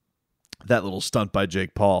little stunt by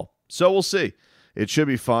Jake Paul. So we'll see. It should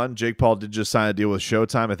be fun. Jake Paul did just sign a deal with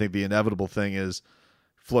Showtime. I think the inevitable thing is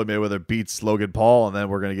Floyd Mayweather beats Logan Paul, and then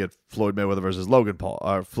we're going to get Floyd Mayweather versus Logan Paul,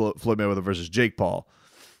 or Floyd Mayweather versus Jake Paul.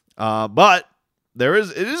 But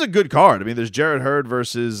it is a good card. I mean, there's Jarrett Hurd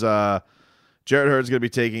versus Jarrett Hurd's going to be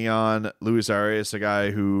taking on Luis Arias, a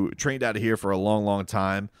guy who trained out of here for a long, long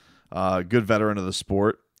time. Good veteran of the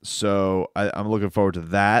sport. So I'm looking forward to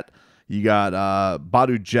that. You got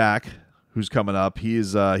Badou Jack, who's coming up. He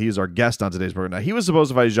is our guest on today's program. Now, he was supposed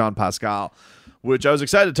to fight Jean Pascal, which I was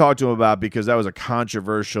excited to talk to him about because that was a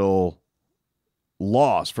controversial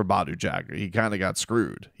loss for Badou Jack. He kind of got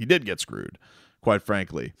screwed. He did get screwed, quite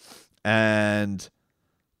frankly. And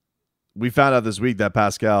we found out this week that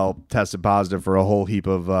Pascal tested positive for a whole heap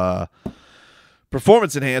of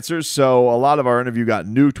performance enhancers, so a lot of our interview got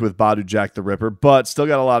nuked with Badou Jack the Ripper, but still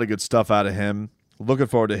got a lot of good stuff out of him. Looking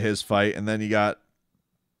forward to his fight. And then you got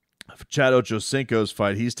Chad Ochocinco's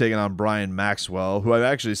fight. He's taking on Brian Maxwell, who I've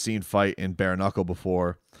actually seen fight in bare knuckle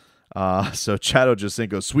before. So Chad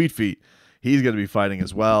Ochocinco, Sweet Feet, he's going to be fighting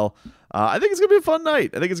as well. I think it's going to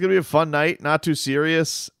be a fun night. Not too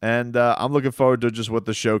serious, and I'm looking forward to just what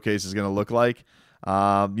the showcase is going to look like.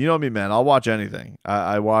 You know me, man. I'll watch anything.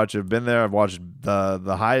 I've been there. I've watched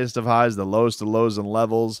the highest of highs, the lowest of lows and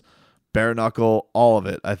levels, bare knuckle, all of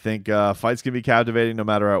it. I think fights can be captivating no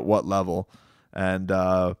matter at what level, and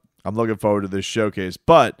I'm looking forward to this showcase.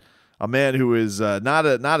 But a man who is not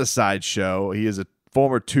a sideshow. He is a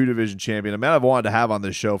former 2-division champion, a man I've wanted to have on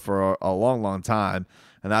this show for a long, long time,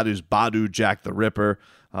 and that is Badou Jack the Ripper.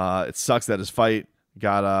 It sucks that his fight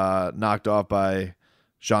got knocked off by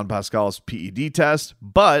Jean Pascal's PED test,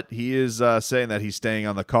 but he is saying that he's staying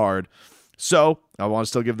on the card. So I want to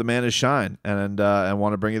still give the man his shine and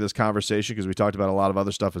want to bring you this conversation because we talked about a lot of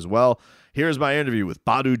other stuff as well. Here's my interview with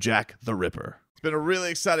Badou Jack the Ripper. It's been a really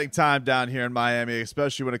exciting time down here in Miami,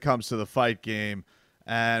 especially when it comes to the fight game.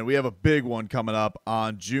 And we have a big one coming up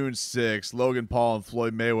on June 6th. Logan Paul and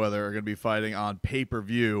Floyd Mayweather are going to be fighting on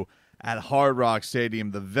pay-per-view at Hard Rock Stadium.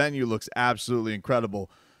 The venue looks absolutely incredible.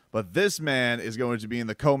 But this man is going to be in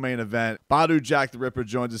the co-main event. Badou Jack the Ripper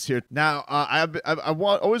joins us here. Now, I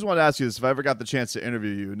always wanted to ask you this if I ever got the chance to interview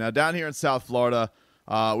you. Now, down here in South Florida,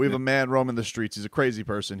 we have a man roaming the streets. He's a crazy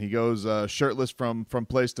person. He goes shirtless from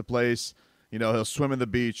place to place. He'll swim in the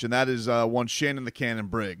beach, and that is one Shannon the Cannon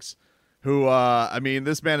Briggs, who,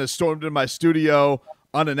 this man has stormed into my studio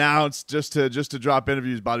unannounced just to drop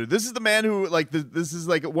interviews. Badou, this is the man who, this is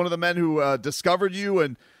one of the men who discovered you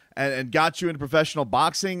and got you into professional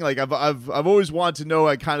boxing. Like I've always wanted to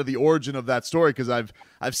know kind of the origin of that story because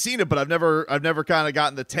I've seen it, but I've never kind of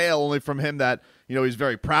gotten the tale only from him that he's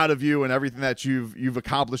very proud of you and everything that you've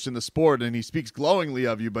accomplished in the sport, and he speaks glowingly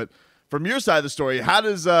of you. But from your side of the story, how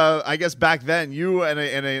does I guess back then you and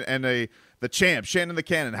the champ Shannon the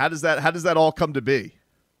Cannon, how does that all come to be?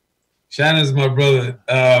 Shannon's my brother.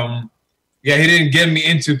 He didn't get me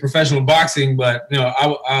into professional boxing, but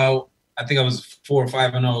I think I was 4 or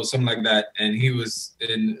 5-0, something like that, and he was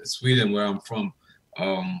in Sweden, where I'm from.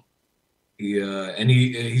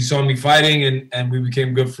 He saw me fighting, and we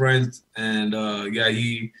became good friends. And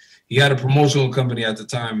he had a promotional company at the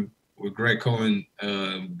time with Greg Cohen,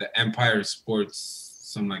 the Empire Sports,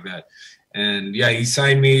 something like that. And he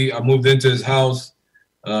signed me. I moved into his house.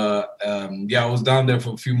 I was down there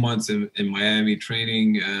for a few months in Miami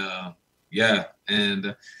training.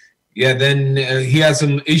 Then he had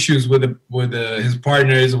some issues with his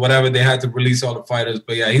partners or whatever. They had to release all the fighters.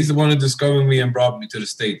 But he's the one who discovered me and brought me to the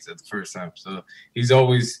States at the first time. So he's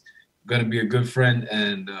always going to be a good friend.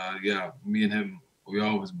 And me and him, we're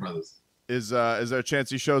always brothers. Is there a chance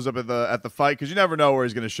he shows up at the fight? Because you never know where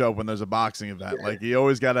he's going to show up when there's a boxing event. Like you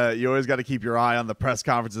always gotta keep your eye on the press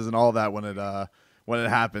conferences and all that when it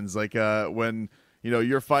happens. Like when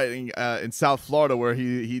you're fighting in South Florida where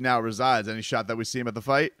he now resides. Any shot that we see him at the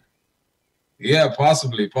fight? Yeah,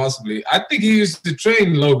 possibly. I think he used to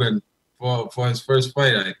train Logan for his first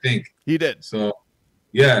fight. I think he did. So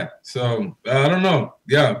yeah. So I don't know.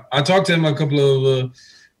 Yeah, I talked to him a couple of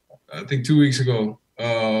I think 2 weeks ago.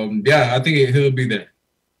 I think he'll be there.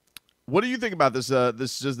 What do you think about this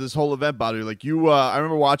whole event, Badou? Like I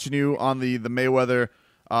remember watching you on the Mayweather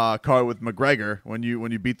card with McGregor when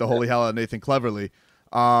you beat the holy hell out of Nathan Cleverly.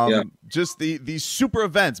 Just these super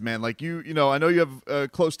events, man. Like I know you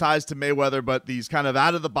have close ties to Mayweather, but these kind of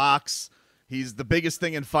out of the box. He's the biggest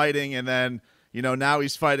thing in fighting, and then now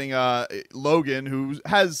he's fighting Logan, who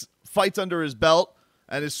has fights under his belt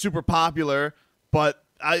and is super popular, but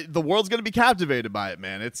the world's going to be captivated by it,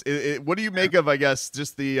 man. What do you make of, I guess,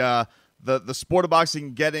 just the sport of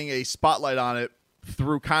boxing getting a spotlight on it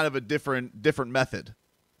through kind of a different method?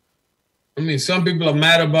 I mean, some people are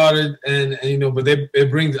mad about it, and but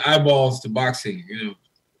it brings eyeballs to boxing.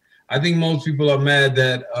 I think most people are mad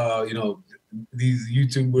that these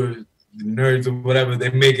YouTubers, nerds or whatever,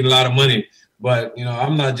 they're making a lot of money. But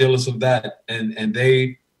I'm not jealous of that, and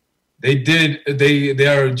they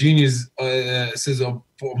are genius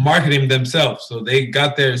for marketing themselves, so they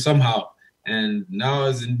got there somehow. And now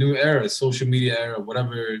is a new era, social media era,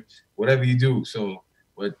 whatever you do. So,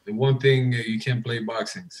 but the one thing, you can't play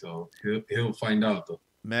boxing, so he'll find out though.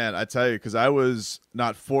 Man, I tell you, because I was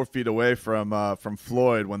not 4 feet away from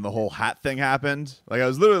Floyd when the whole hat thing happened. Like I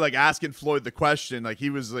was literally like asking Floyd the question, like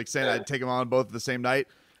he was like saying I'd take him on both the same night,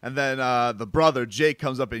 and then the brother Jake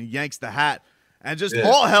comes up and yanks the hat. And just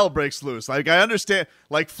all hell breaks loose. Like, I understand,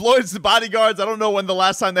 like, Floyd's the bodyguards. I don't know when the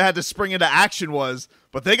last time they had to spring into action was,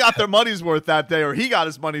 but they got their money's worth that day, or he got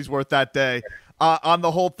his money's worth that day on the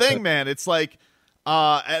whole thing, man. It's like,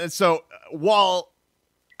 and so while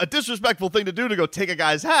a disrespectful thing to do to go take a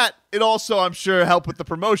guy's hat, it also, I'm sure, helped with the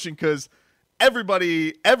promotion because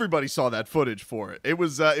everybody saw that footage for it. It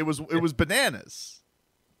was bananas.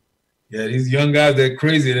 Yeah, these young guys, they're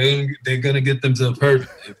crazy. They're gonna get themselves hurt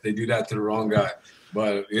if they do that to the wrong guy.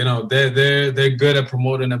 But they're good at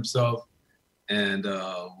promoting themselves, and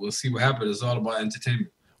we'll see what happens. It's all about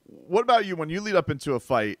entertainment. What about you when you lead up into a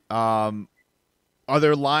fight? Are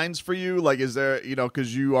there lines for you? Like, is there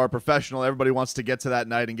because you are a professional, everybody wants to get to that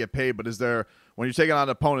night and get paid. But is there, when you're taking on an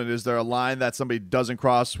opponent, is there a line that somebody doesn't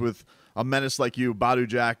cross with a menace like you, Badou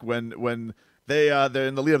Jack, when they're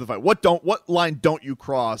in the lead up to the fight? What line don't you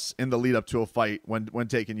cross in the lead up to a fight when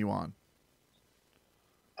taking you on?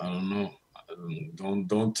 I don't know.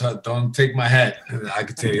 Don't take my hat. I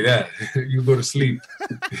can tell you that. You go to sleep.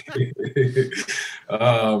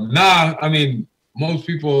 I mean, most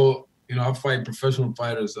people, I fight professional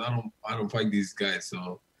fighters. I don't fight these guys,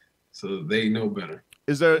 so they know better.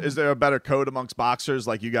 Is there a better code amongst boxers?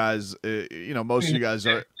 Like you guys, most of you guys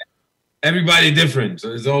are. Everybody different, so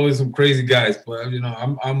there's always some crazy guys. But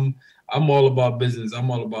I'm all about business.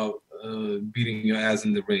 I'm all about beating your ass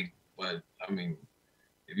in the ring. But I mean,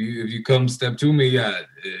 if you come step to me,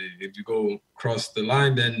 if you go cross the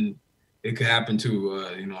line, then it could happen too.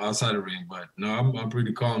 Outside the ring. But no, I'm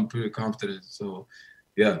pretty calm, pretty confident. So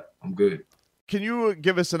yeah, I'm good. Can you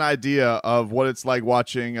give us an idea of what it's like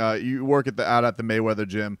watching? You work out at the Mayweather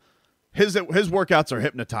gym. His workouts are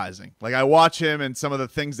hypnotizing. Like I watch him and some of the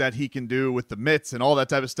things that he can do with the mitts and all that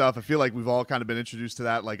type of stuff. I feel like we've all kind of been introduced to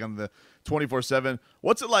that, like on the 24/7.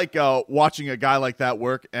 What's it like watching a guy like that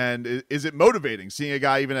work? And is it motivating seeing a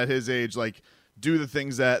guy even at his age like do the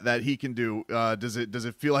things that he can do? Does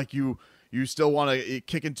it feel like you still want to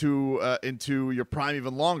kick into your prime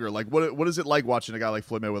even longer? Like what is it like watching a guy like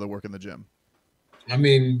Floyd Mayweather work in the gym? I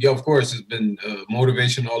mean, yeah, of course, it's been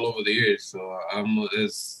motivation all over the years. So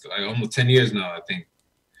it's like almost 10 years now, I think.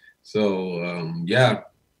 So,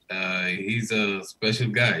 he's a special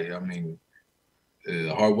guy. I mean,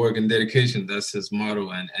 hard work and dedication, that's his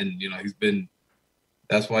motto. And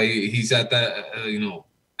that's why he's at that,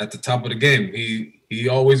 at the top of the game. He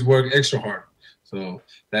always worked extra hard. So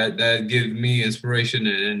that gives me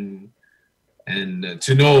inspiration and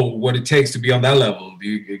to know what it takes to be on that level.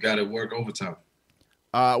 You got to work overtime.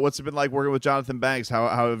 What's it been like working with Jonathan Banks? How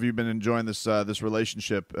have you been enjoying this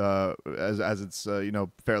relationship as it's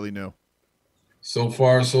fairly new? So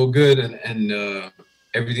far, so good, and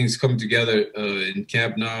everything's coming together in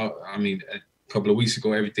camp now. I mean, a couple of weeks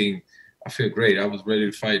ago, I feel great. I was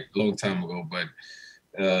ready to fight a long time ago, but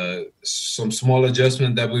some small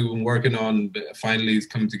adjustment that we've been working on finally is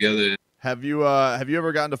coming together. Have you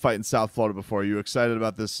ever gotten to fight in South Florida before? Are you excited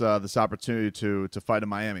about this opportunity to fight in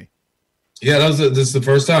Miami? Yeah, this is the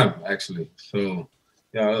first time actually. So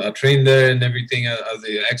yeah, I trained there and everything. I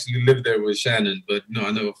actually lived there with Shannon, but no,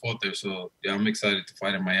 I never fought there. So yeah, I'm excited to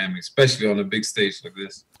fight in Miami, especially on a big stage like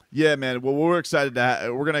this. Yeah, man. Well, we're excited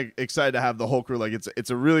to have the whole crew. Like it's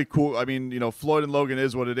a really cool. I mean, Floyd and Logan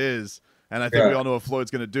is what it is, and I think we all know what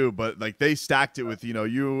Floyd's gonna do. But like they stacked it with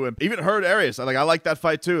you and even Herd Arias. Like I like that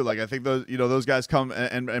fight too. Like I think those guys come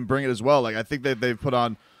and bring it as well. Like I think that they've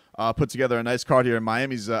put together a nice card here in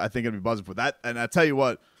Miami's. I think gonna be buzzing for that. And I tell you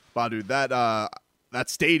what, Badu, that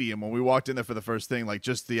stadium when we walked in there for the first thing, like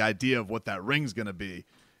just the idea of what that ring's gonna be.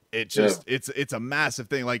 It's a massive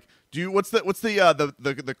thing. Like, what's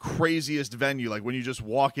the craziest venue? Like when you just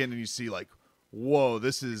walk in and you see like, whoa,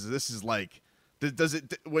 this is like, does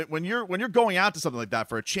it when you're going out to something like that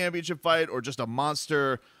for a championship fight or just a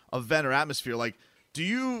monster event or atmosphere? Like, do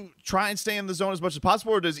you try and stay in the zone as much as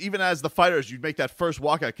possible, or does even as the fighters you make that first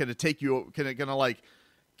walkout, can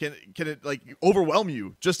it overwhelm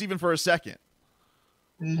you just even for a second?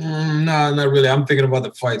 No, not really. I'm thinking about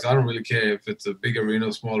the fights. I don't really care if it's a big arena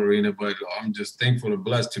or small arena, but I'm just thankful and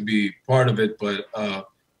blessed to be part of it. But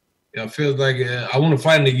it feels like I want to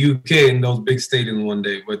fight in the UK in those big stadiums one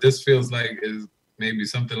day. But this feels like is maybe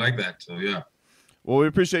something like that. So yeah. Well, we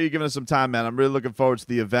appreciate you giving us some time, man. I'm really looking forward to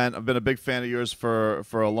the event. I've been a big fan of yours for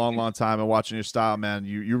a long, long time, and watching your style, man.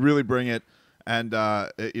 You really bring it, and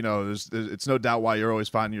it's no doubt why you're always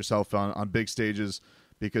finding yourself on big stages.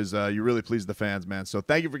 Because you really please the fans, man. So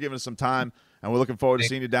thank you for giving us some time, and we're looking forward to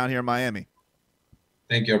seeing you down here in Miami.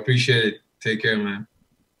 Thank you. I appreciate it. Take care, man.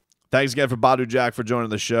 Thanks again for Badu Jack for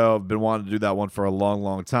joining the show. I've been wanting to do that one for a long,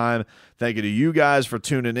 long time. Thank you to you guys for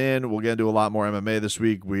tuning in. We'll get into a lot more MMA this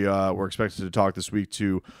week. We're expected to talk this week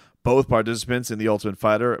to both participants in The Ultimate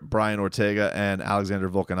Fighter, Brian Ortega and Alexander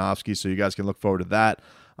Volkanovski. So you guys can look forward to that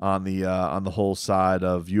on the whole side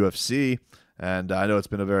of UFC. And I know it's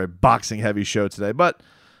been a very boxing-heavy show today, but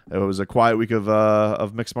it was a quiet week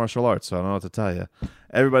of mixed martial arts, so I don't know what to tell you.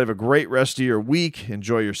 Everybody have a great rest of your week.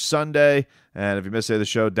 Enjoy your Sunday. And if you missed any of the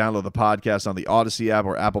show, download the podcast on the Odyssey app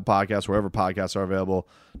or Apple Podcasts, wherever podcasts are available,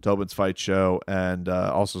 Tobin's Fight Show. And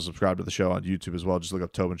also subscribe to the show on YouTube as well. Just look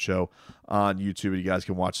up Tobin Show on YouTube, and you guys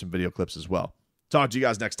can watch some video clips as well. Talk to you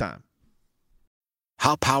guys next time.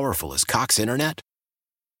 How powerful is Cox Internet?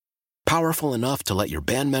 Powerful enough to let your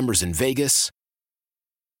band members in Vegas,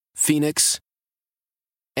 Phoenix,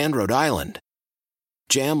 and Rhode Island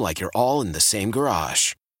jam like you're all in the same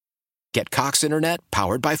garage. Get Cox Internet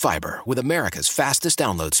powered by fiber with America's fastest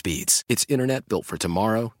download speeds. It's internet built for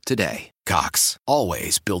tomorrow, today. Cox,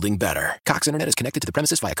 always building better. Cox Internet is connected to the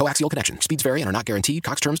premises via coaxial connection. Speeds vary and are not guaranteed.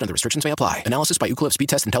 Cox terms and other restrictions may apply. Analysis by Ookla of Speed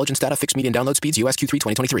Test Intelligence data. Fixed median download speeds. US Q3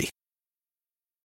 2023.